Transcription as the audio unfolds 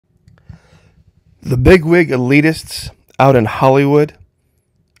The bigwig elitists out in Hollywood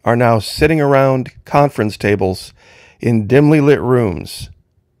are now sitting around conference tables in dimly lit rooms,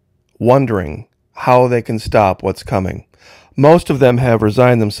 wondering how they can stop what's coming. Most of them have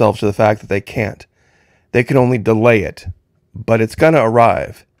resigned themselves to the fact that they can't. They can only delay it, but it's going to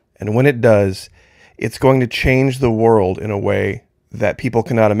arrive. And when it does, it's going to change the world in a way that people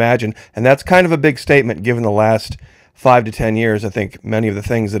cannot imagine. And that's kind of a big statement given the last 5 to 10 years. I think many of the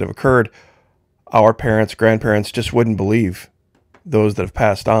things that have occurred, our parents, grandparents just wouldn't believe, those that have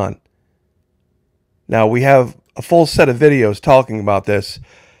passed on. Now, we have a full set of videos talking about this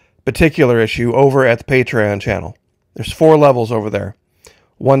particular issue over at the Patreon channel. There's 4 levels over there.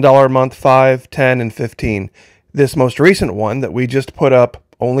 $1 a month, $5, $10, and $15. This most recent one that we just put up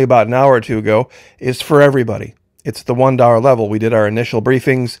only about an hour or two ago is for everybody. It's the $1 level. We did our initial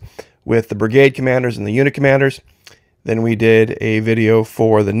briefings with the brigade commanders and the unit commanders. Then we did a video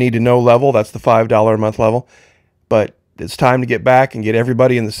for the need to know level. That's the $5 a month level. But it's time to get back and get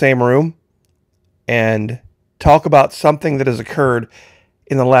everybody in the same room and talk about something that has occurred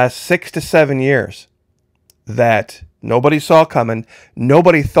in the last 6 to 7 years that nobody saw coming,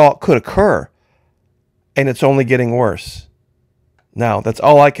 nobody thought could occur, and it's only getting worse. Now, that's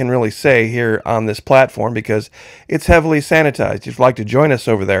all I can really say here on this platform because it's heavily sanitized. If you'd like to join us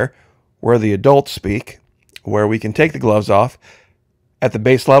over there, where the adults speak, where we can take the gloves off at the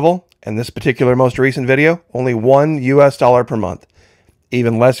base level, and this particular most recent video, only $1 US per month.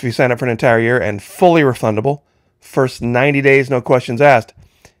 Even less if you sign up for an entire year, and fully refundable. First 90 days, no questions asked.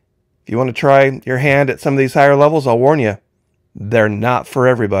 If you want to try your hand at some of these higher levels, I'll warn you, they're not for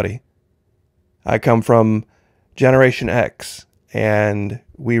everybody. I come from Generation X, and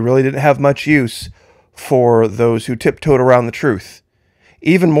we really didn't have much use for those who tiptoed around the truth.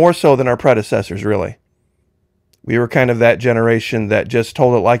 Even more so than our predecessors, really. We were kind of that generation that just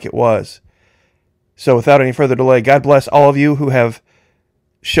told it like it was. So without any further delay, God bless all of you who have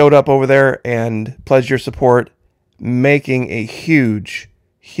showed up over there and pledged your support, making a huge,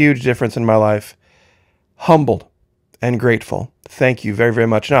 huge difference in my life. Humbled and grateful. Thank you very, very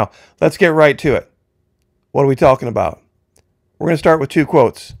much. Now, let's get right to it. What are we talking about? We're going to start with 2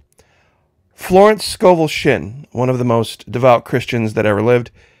 quotes. Florence Scovel Shinn, one of the most devout Christians that ever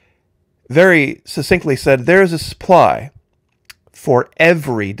lived, very succinctly said, there is a supply for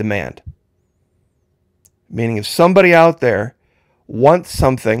every demand. Meaning if somebody out there wants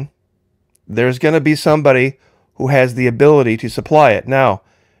something, there's going to be somebody who has the ability to supply it. Now,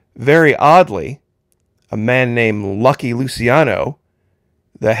 very oddly, a man named Lucky Luciano,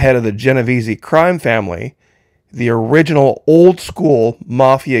 the head of the Genovese crime family, the original old school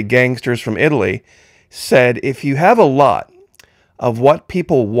mafia gangsters from Italy, said if you have a lot of what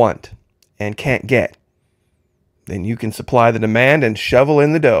people want and can't get, then you can supply the demand and shovel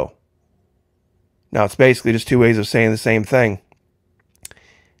in the dough. Now, it's basically just 2 ways of saying the same thing.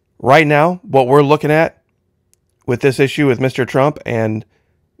 Right now, what we're looking at with this issue with Mr. Trump and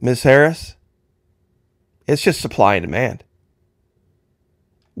Ms. Harris, it's just supply and demand.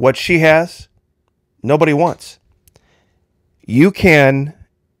 What she has, nobody wants. You can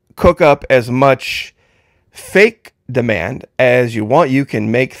cook up as much fake demand as you want. You can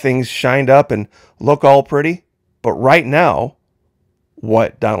make things shined up and look all pretty. But right now,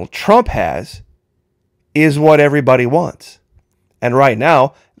 what Donald Trump has is what everybody wants. And right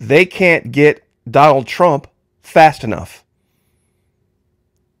now, they can't get Donald Trump fast enough.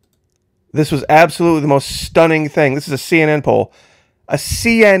 This was absolutely the most stunning thing. This is a CNN poll. A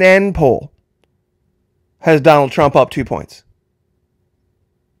CNN poll has Donald Trump up 2 points.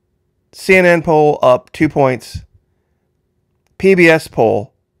 CNN poll up 2 points. PBS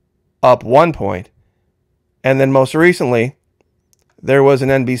poll up 1 point. And then most recently, there was an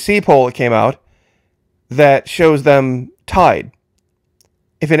NBC poll that came out that shows them tied.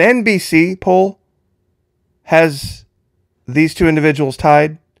 If an NBC poll has these 2 individuals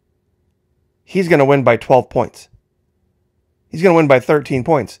tied, he's going to win by 12 points. He's going to win by 13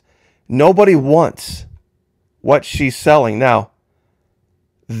 points. Nobody wants what she's selling. Now,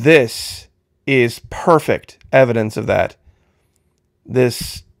 this is perfect evidence of that.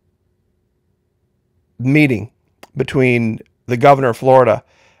 This meeting between the governor of Florida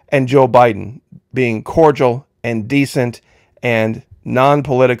and Joe Biden being cordial and decent and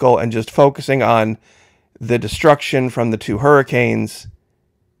non-political and just focusing on the destruction from the 2 hurricanes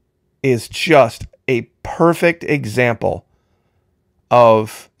is just a perfect example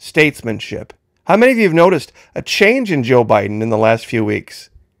of statesmanship. How many of you have noticed a change in Joe Biden in the last few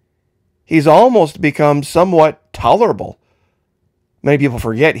weeks? He's almost become somewhat tolerable. Many people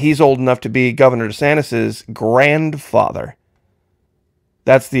forget he's old enough to be Governor DeSantis' grandfather.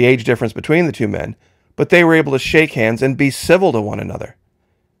 That's the age difference between the two men. But they were able to shake hands and be civil to one another.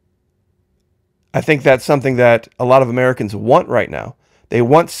 I think that's something that a lot of Americans want right now. They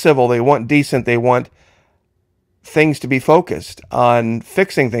want civil, they want decent, they want things to be focused on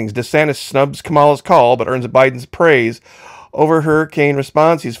fixing things. DeSantis snubs Kamala's call but earns Biden's praise over hurricane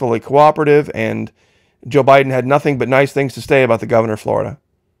response. He's fully cooperative, and Joe Biden had nothing but nice things to say about the governor of Florida.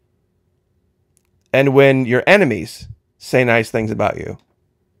 And when your enemies say nice things about you,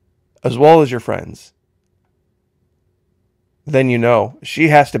 as well as your friends, then you know she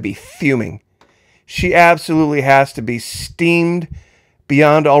has to be fuming. She absolutely has to be steamed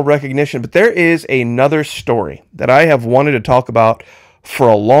beyond all recognition. But there is another story that I have wanted to talk about for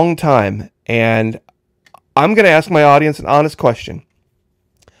a long time, and I'm going to ask my audience an honest question.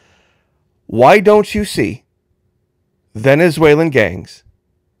 Why don't you see Venezuelan gangs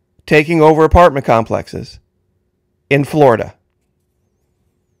taking over apartment complexes in Florida?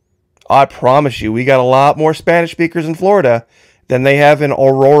 I promise you, we got a lot more Spanish speakers in Florida than they have in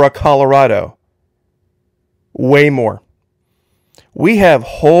Aurora, Colorado. Way more. We have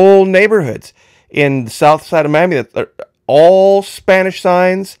whole neighborhoods in the south side of Miami that are all Spanish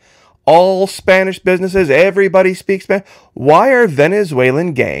signs, all Spanish businesses, everybody speaks Spanish. Why are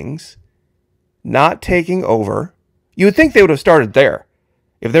Venezuelan gangs not taking over? You would think they would have started there.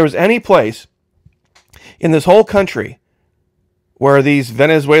 If there was any place in this whole country where these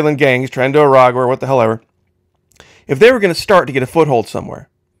Venezuelan gangs, Trendo Aragua, or what the hell ever, if they were going to start to get a foothold somewhere,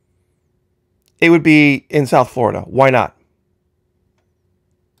 it would be in South Florida. Why not?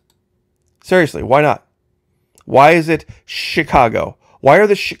 Seriously, why not? Why is it Chicago? Why are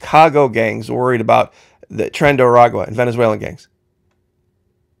the Chicago gangs worried about the Trendo Aragua and Venezuelan gangs?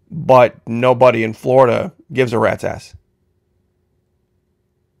 But nobody in Florida gives a rat's ass.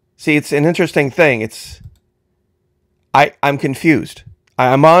 See, it's an interesting thing. I'm confused.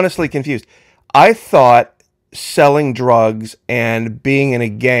 I'm honestly confused. I thought selling drugs and being in a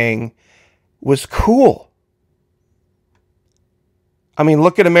gang was cool. I mean,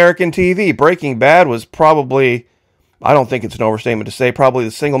 look at American TV. Breaking Bad was probably, I don't think it's an overstatement to say, probably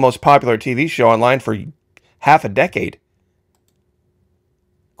the single most popular TV show online for half a decade.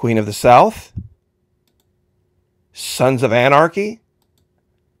 Queen of the South, Sons of Anarchy,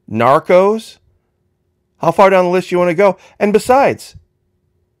 Narcos. How far down the list you want to go? And besides,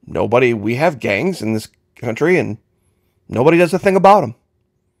 we have gangs in this country and nobody does a thing about them.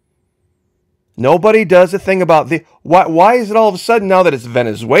 Nobody does a thing about the... Why is it all of a sudden now that it's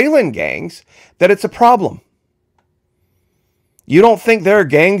Venezuelan gangs that it's a problem? You don't think there are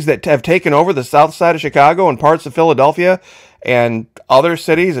gangs that have taken over the south side of Chicago and parts of Philadelphia and other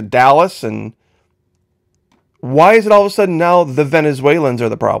cities of Dallas? And why is it all of a sudden now the Venezuelans are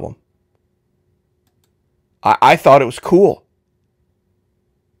the problem? I thought it was cool.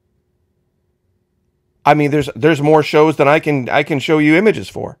 I mean, there's more shows than I can show you images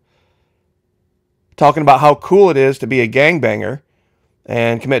for. Talking about how cool it is to be a gangbanger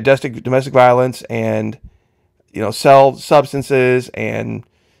and commit domestic violence and, sell substances and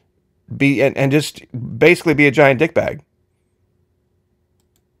just basically be a giant dickbag.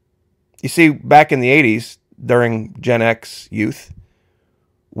 You see, back in the 80s, during Gen X youth,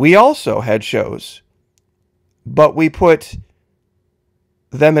 we also had shows, but we put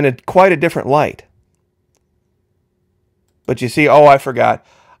them in quite a different light. But you see, I forgot.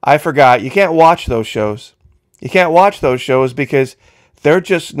 You can't watch those shows. You can't watch those shows because they're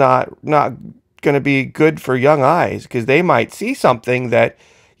just not going to be good for young eyes, because they might see something that,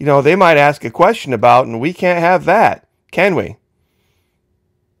 they might ask a question about, and we can't have that, can we?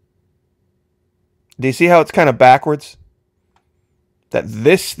 Do you see how it's kind of backwards? That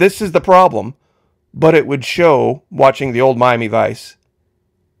this is the problem, but it would show, watching the old Miami Vice,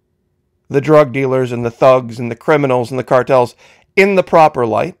 the drug dealers and the thugs and the criminals and the cartels in the proper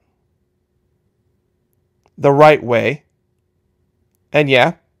light, the right way. And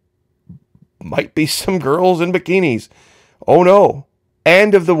yeah, might be some girls in bikinis. Oh no,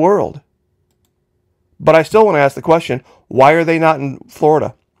 end of the world. But I still want to ask the question, why are they not in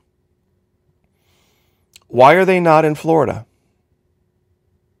Florida? Why are they not in Florida?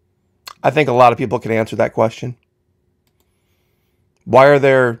 I think a lot of people can answer that question. Why are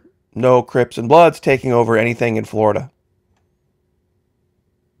there no Crips and Bloods taking over anything in Florida?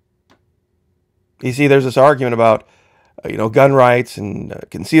 You see, there's this argument about, gun rights and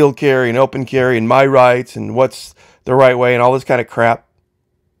concealed carry and open carry and my rights and what's the right way and all this kind of crap.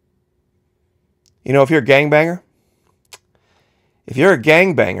 If you're a gangbanger,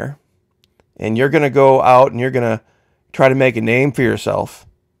 and you're going to go out and you're going to try to make a name for yourself,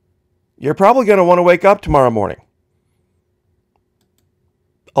 you're probably going to want to wake up tomorrow morning.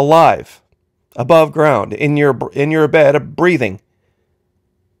 alive, above ground, in your bed, breathing.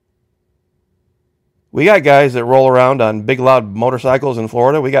 We got guys that roll around on big loud motorcycles in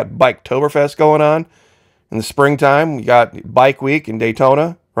Florida. We got Biketoberfest going on in the springtime. We got Bike Week in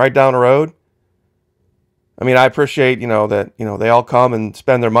Daytona, right down the road. I mean, I appreciate, that, they all come and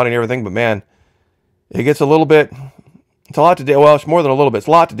spend their money and everything, but man, it gets a little bit, it's a lot to deal, well, it's more than a little bit, it's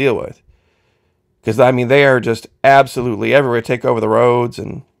a lot to deal with. Because, I mean, they are just absolutely everywhere, take over the roads,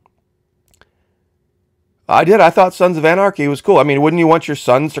 and I thought Sons of Anarchy was cool. I mean, wouldn't you want your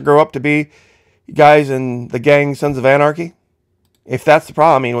sons to grow up to be guys in the gang Sons of Anarchy? If that's the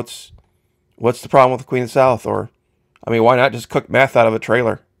problem, I mean, what's the problem with the Queen of the South? Or, I mean, why not just cook meth out of a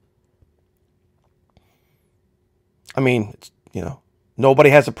trailer? I mean, nobody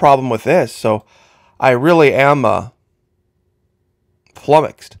has a problem with this, so I really am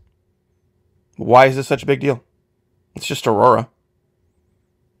flummoxed. Why is this such a big deal? It's just Aurora.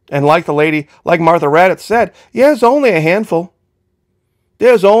 And like Martha Raddatz said, yeah, there's only a handful.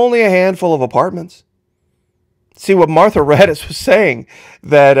 There's only a handful of apartments. See, what Martha Raddatz was saying,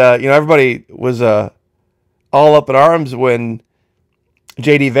 that, everybody was all up in arms when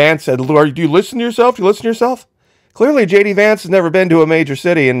J.D. Vance said, do you listen to yourself? Do you listen to yourself? Clearly, J.D. Vance has never been to a major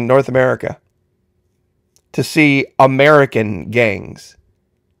city in North America to see American gangs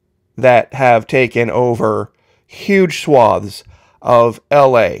that have taken over huge swaths of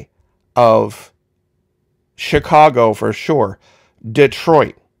L.A., of Chicago for sure,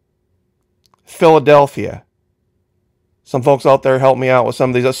 Detroit, Philadelphia. Some folks out there help me out with some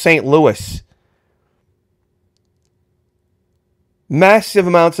of these. St. Louis. Massive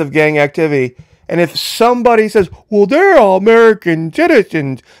amounts of gang activity. And if somebody says, well, they're all American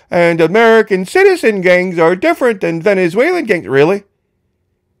citizens, and American citizen gangs are different than Venezuelan gangs. Really?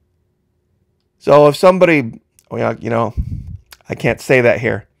 So if somebody, I can't say that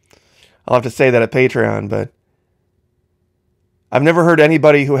here. I'll have to say that at Patreon, but I've never heard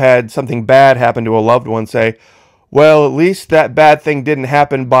anybody who had something bad happen to a loved one say, well, at least that bad thing didn't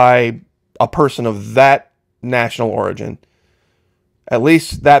happen by a person of that national origin. At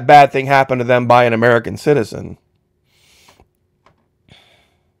least that bad thing happened to them by an American citizen.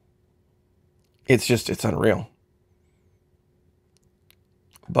 It's unreal.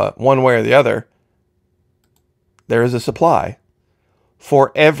 But one way or the other, there is a supply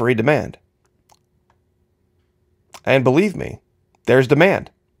for every demand. And believe me, there's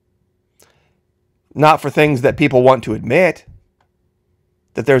demand. Not for things that people want to admit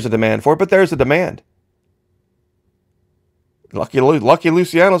that there's a demand for, but there's a demand. Lucky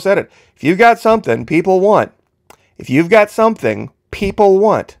Luciano said it. If you've got something people want, if you've got something people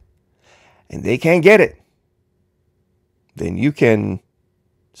want, and they can't get it, then you can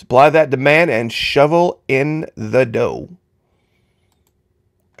supply that demand and shovel in the dough.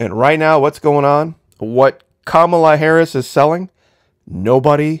 And right now, what's going on? What Kamala Harris is selling,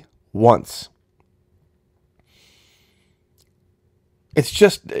 nobody wants. It's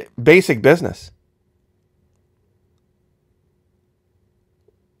just basic business.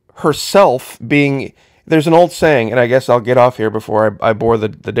 Herself being, there's an old saying, and I guess I'll get off here before I bore the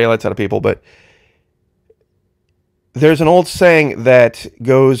daylights out of people, but there's an old saying that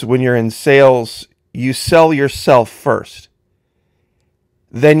goes, when you're in sales, you sell yourself first.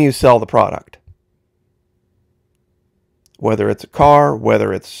 Then you sell the product. Whether it's a car,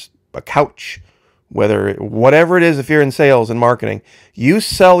 whether it's a couch, whatever it is, if you're in sales and marketing, you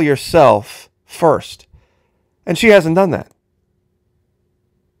sell yourself first. And she hasn't done that.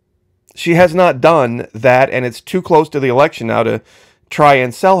 She has not done that, and it's too close to the election now to try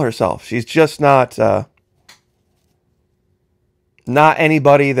and sell herself. She's just not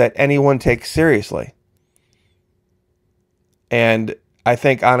anybody that anyone takes seriously. And I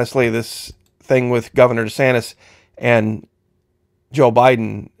think, honestly, this thing with Governor DeSantis and Joe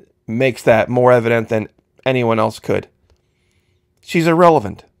Biden makes that more evident than anyone else could. She's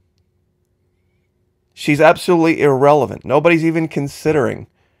irrelevant. She's absolutely irrelevant. Nobody's even considering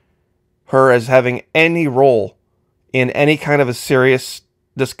her as having any role in any kind of a serious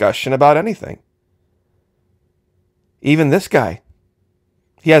discussion about anything. Even this guy,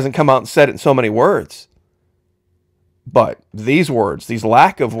 he hasn't come out and said it in so many words. But these words, these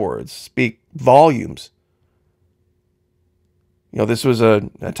lack of words, speak volumes. This was a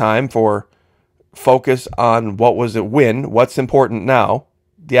time for focus on what was it, win, what's important now,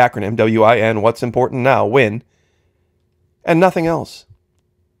 the acronym WIN, what's important now, win, and nothing else.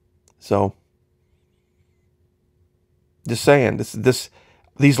 So, just saying,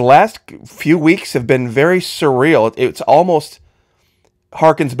 these last few weeks have been very surreal. It's almost,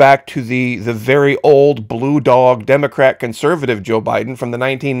 harkens back to the very old blue dog Democrat conservative Joe Biden from the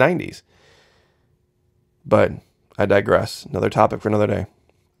 1990s. But I digress. Another topic for another day.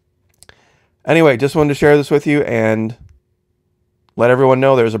 Anyway, just wanted to share this with you and let everyone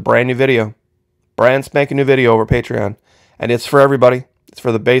know there's a brand new video. Brand spanking new video over Patreon. And it's for everybody. It's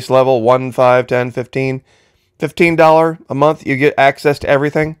for the base level, 1, 5, 10, 15. $15 a month, you get access to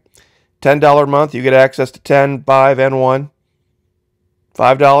everything. $10 a month, you get access to 10, 5, and 1.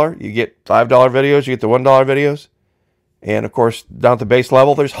 $5, you get $5 videos, you get the $1 videos. And of course, down at the base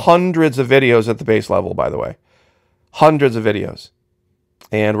level, there's hundreds of videos at the base level, by the way. Hundreds of videos.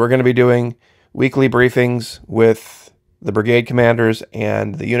 And we're going to be doing weekly briefings with the brigade commanders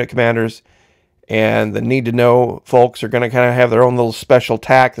and the unit commanders. And the need to know folks are going to kind of have their own little special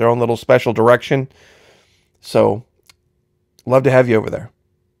tack, their own little special direction. So, love to have you over there.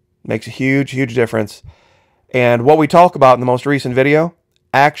 Makes a huge, huge difference. And what we talk about in the most recent video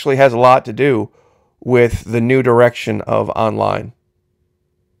actually has a lot to do with the new direction of online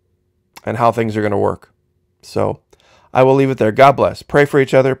and how things are going to work. So, I will leave it there. God bless. Pray for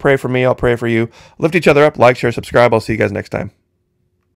each other. Pray for me. I'll pray for you. Lift each other up. Like, share, subscribe. I'll see you guys next time.